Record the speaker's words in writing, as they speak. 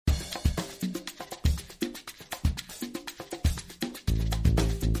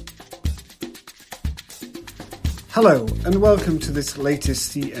Hello and welcome to this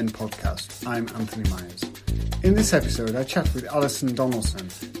latest CN podcast. I'm Anthony Myers. In this episode I chat with Alison Donaldson,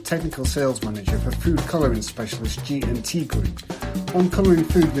 Technical Sales Manager for Food Colouring Specialist G&T Group, on colouring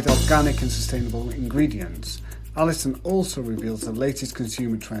food with organic and sustainable ingredients. Alison also reveals the latest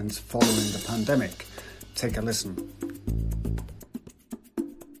consumer trends following the pandemic. Take a listen.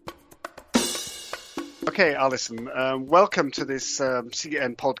 Okay, Alison, welcome to this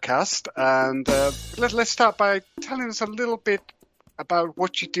CN podcast, and let's start by telling us a little bit about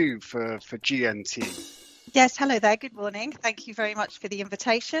what you do for G&T. Yes, hello there. Good morning. Thank you very much for the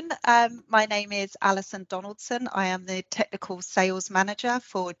invitation. My name is Alison Donaldson. I am the Technical Sales Manager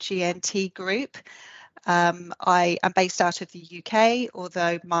for G&T Group. I am based out of the UK,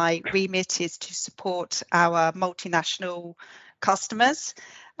 although my remit is to support our multinational customers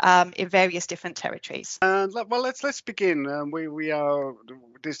in various different territories. Well, let's begin.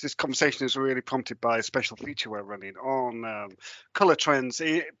 This conversation is really prompted by a special feature we're running on colour trends,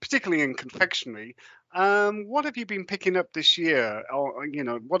 particularly in confectionery. What have you been picking up this year? Or,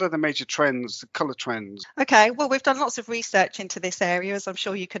 what are the major trends, colour trends? Okay, well, we've done lots of research into this area, as I'm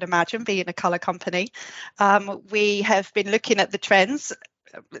sure you can imagine, being a colour company. We have been looking at the trends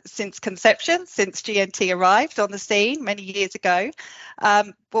since conception, since G&T arrived on the scene many years ago.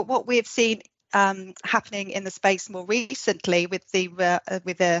 But what we've seen happening in the space more recently with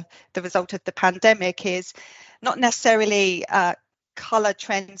the result of the pandemic is not necessarily colour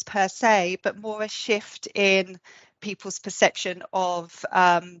trends per se, but more a shift in people's perception of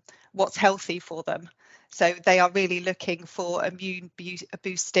what's healthy for them. So they are really looking for immune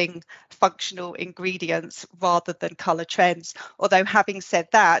boosting functional ingredients rather than colour trends. Although having said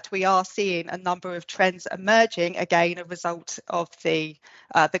that, we are seeing a number of trends emerging, again, a result of the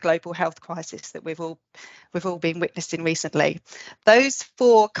global health crisis that we've all been witnessing recently. Those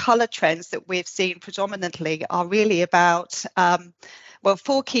four colour trends that we've seen predominantly are really about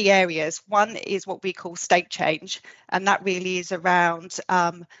four key areas. One is what we call state change, and that really is around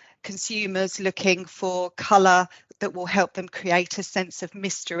consumers looking for colour that will help them create a sense of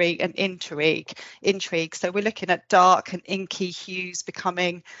mystery and intrigue. So we're looking at dark and inky hues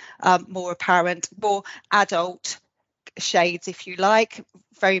becoming more apparent, more adult shades, if you like,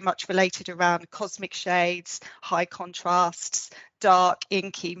 very much related around cosmic shades, high contrasts, dark,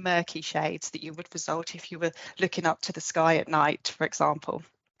 inky, murky shades that you would result if you were looking up to the sky at night, for example.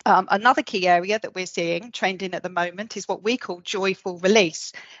 Another key area that we're seeing trending at the moment is what we call joyful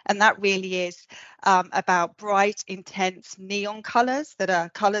release, and that really is about bright, intense neon colours that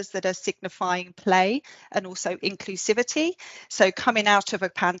are signifying play and also inclusivity. So coming out of a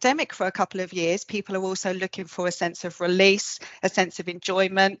pandemic for a couple of years, people are also looking for a sense of release, a sense of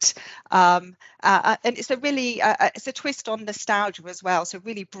enjoyment, and it's it's a twist on nostalgia as well. So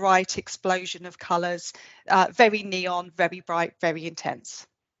really bright explosion of colours, very neon, very bright, very intense.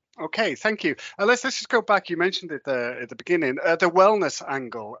 Okay, thank you. Let's just go back. You mentioned it at the beginning, the wellness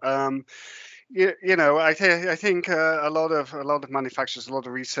angle. I think a lot of manufacturers, a lot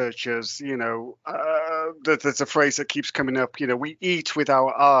of researchers, there's a phrase that keeps coming up. We eat with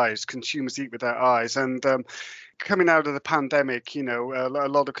our eyes. Consumers eat with their eyes, and coming out of the pandemic, a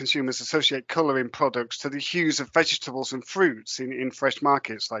lot of consumers associate colouring products to the hues of vegetables and fruits in fresh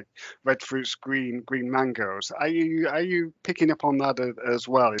markets, like red fruits, green mangoes. Are you picking up on that as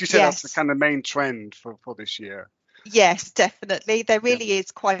well? Do you say Yes. That's the kind of main trend for this year? Yes, definitely. There really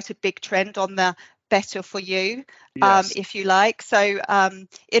is quite a big trend on the better for you, Yes. if you like. So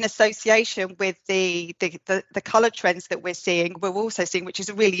in association with the colour trends that we're seeing, we're also seeing, which is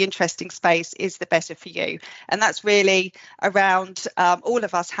a really interesting space, is the better for you. And that's really around all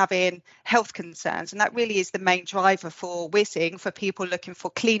of us having health concerns. And that really is the main driver we're seeing for people looking for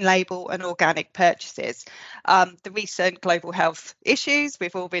clean label and organic purchases. The recent global health issues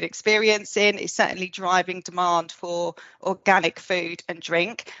we've all been experiencing is certainly driving demand for organic food and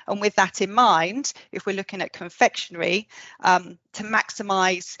drink. And with that in mind, if we're looking at confectionery, to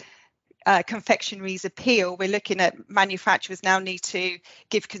maximise confectionery's appeal, we're looking at manufacturers now need to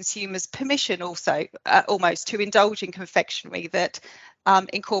give consumers permission also almost to indulge in confectionery that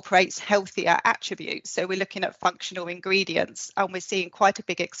incorporates healthier attributes. So we're looking at functional ingredients, and we're seeing quite a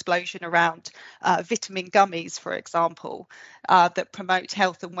big explosion around vitamin gummies, for example, that promote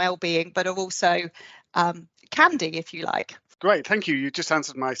health and well-being, but are also candy, if you like. Great, thank you. You just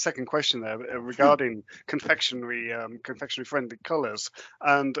answered my second question there regarding confectionery friendly colours,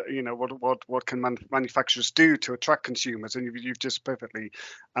 and what can manufacturers do to attract consumers, and you've just perfectly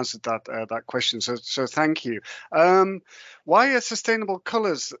answered that question. So thank you. Why are sustainable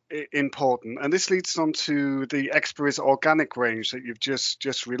colours important? And this leads on to the Expiry's organic range that you've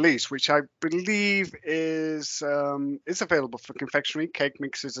just released, which I believe is available for confectionery, cake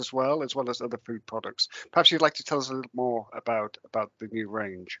mixes as well as other food products. Perhaps you'd like to tell us a little more about the new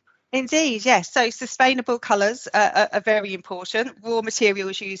range. Indeed, yes. So sustainable colours are very important. Raw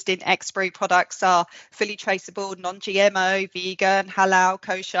materials used in Expiry products are fully traceable, non-GMO, vegan, halal,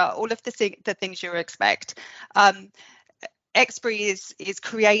 kosher, all of the things you expect. Expiry is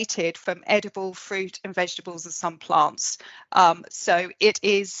created from edible fruit and vegetables and some plants. So it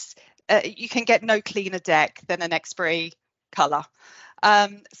is, you can get no cleaner deck than an Expiry colour.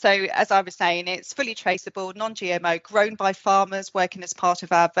 So as I was saying, it's fully traceable, non-GMO, grown by farmers working as part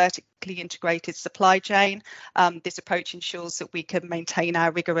of our vertically integrated supply chain. This approach ensures that we can maintain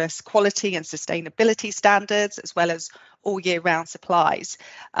our rigorous quality and sustainability standards, as well as all year round supplies.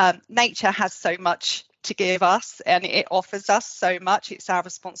 Nature has so much to give us, and it offers us so much. It's our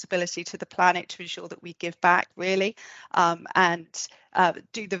responsibility to the planet to ensure that we give back, really, and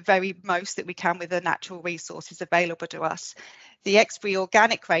do the very most that we can with the natural resources available to us. The Expiry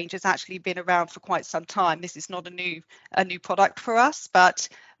organic range has actually been around for quite some time. This is not a new product for us, but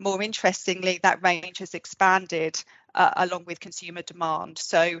more interestingly, that range has expanded along with consumer demand.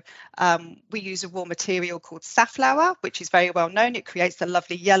 So we use a raw material called safflower, which is very well known. It creates the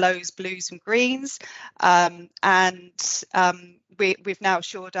lovely yellows, blues and greens. We've now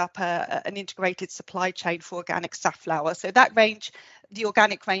shored up an integrated supply chain for organic safflower. So that range, the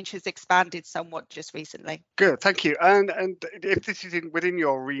organic range, has expanded somewhat just recently. Good, thank you. And if this is within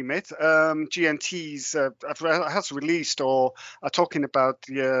your remit, GNT's has released or are talking about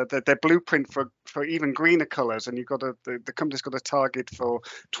their blueprint for even greener colours, and the company's got a target for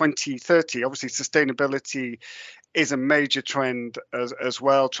 2030. Obviously, sustainability is a major trend as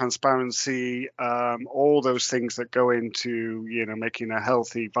well. Transparency, all those things that go into making a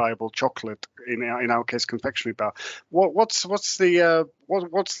healthy, viable chocolate. In our case, confectionery bar. What's the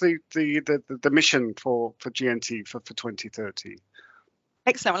mission for GNT for 2030?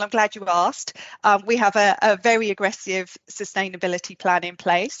 Excellent. Well, I'm glad you asked. We have a very aggressive sustainability plan in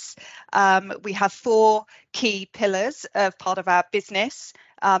place. We have 4 key pillars of part of our business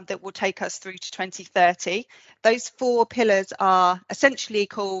that will take us through to 2030. Those 4 pillars are essentially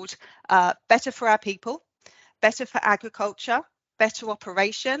called better for our people, better for agriculture, better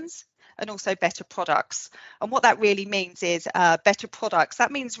operations, and also better products. And what that really means is better products.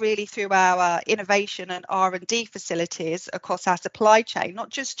 That means really through our innovation and R&D facilities across our supply chain,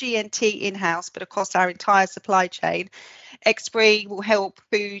 not just GNT in-house, but across our entire supply chain. Expiry will help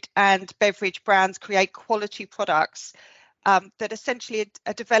food and beverage brands create quality products that essentially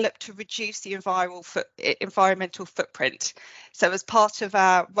are developed to reduce the environmental footprint. So as part of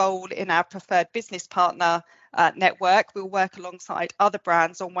our role in our preferred business partner network, we'll work alongside other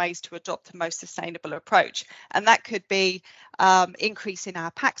brands on ways to adopt the most sustainable approach. And that could be increasing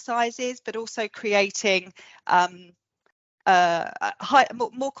our pack sizes, but also creating more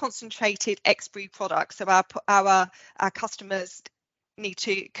concentrated Expiry products. So our customers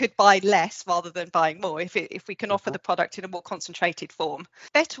could buy less rather than buying more if we can offer the product in a more concentrated form.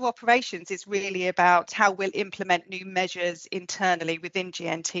 Better operations is really about how we'll implement new measures internally within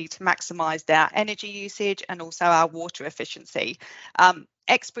GNT to maximise their energy usage and also our water efficiency.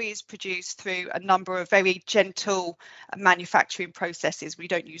 Expiry is produced through a number of very gentle manufacturing processes. We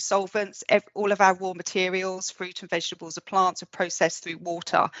don't use solvents. All of our raw materials, fruit and vegetables or plants, are processed through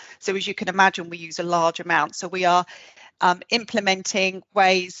water. So as you can imagine, we use a large amount. So we are implementing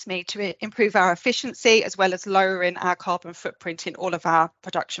ways to improve our efficiency as well as lowering our carbon footprint in all of our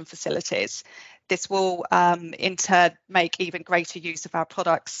production facilities. This will in turn make even greater use of our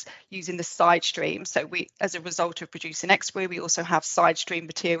products using the side stream. So we, as a result of producing Expiry, we also have side stream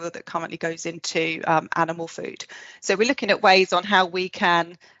material that currently goes into animal food. So we're looking at ways on how we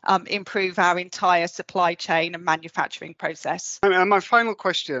can improve our entire supply chain and manufacturing process. And my final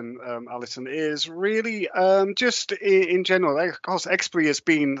question, Alison, is really just in general. Of course, Expiry has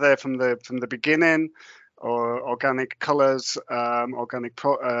been there from the beginning. Or organic colours, organic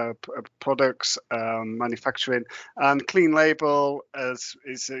products, manufacturing, and clean label is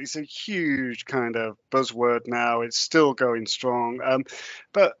a huge kind of buzzword now. It's still going strong.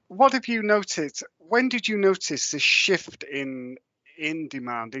 But what have you noticed? When did you notice the shift in in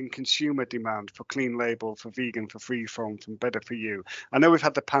demand, in consumer demand for clean label, for vegan, for free from better for you. I know we've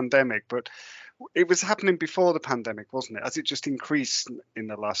had the pandemic, but it was happening before the pandemic, wasn't it? Has it just increased in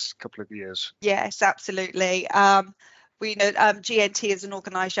the last couple of years? Yes, absolutely. We know GNT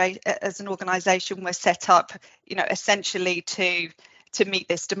as an organisation was set up, essentially to meet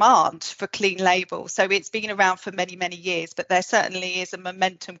this demand for clean label. So it's been around for many, many years, but there certainly is a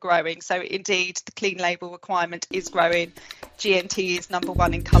momentum growing. So indeed, the clean label requirement is growing. GNT is number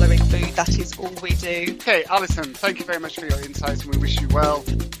one in colouring food. That is all we do. Okay, Alison, thank you very much for your insights, and we wish you well.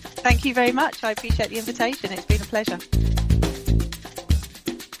 Thank you very much. I appreciate the invitation. It's been a pleasure.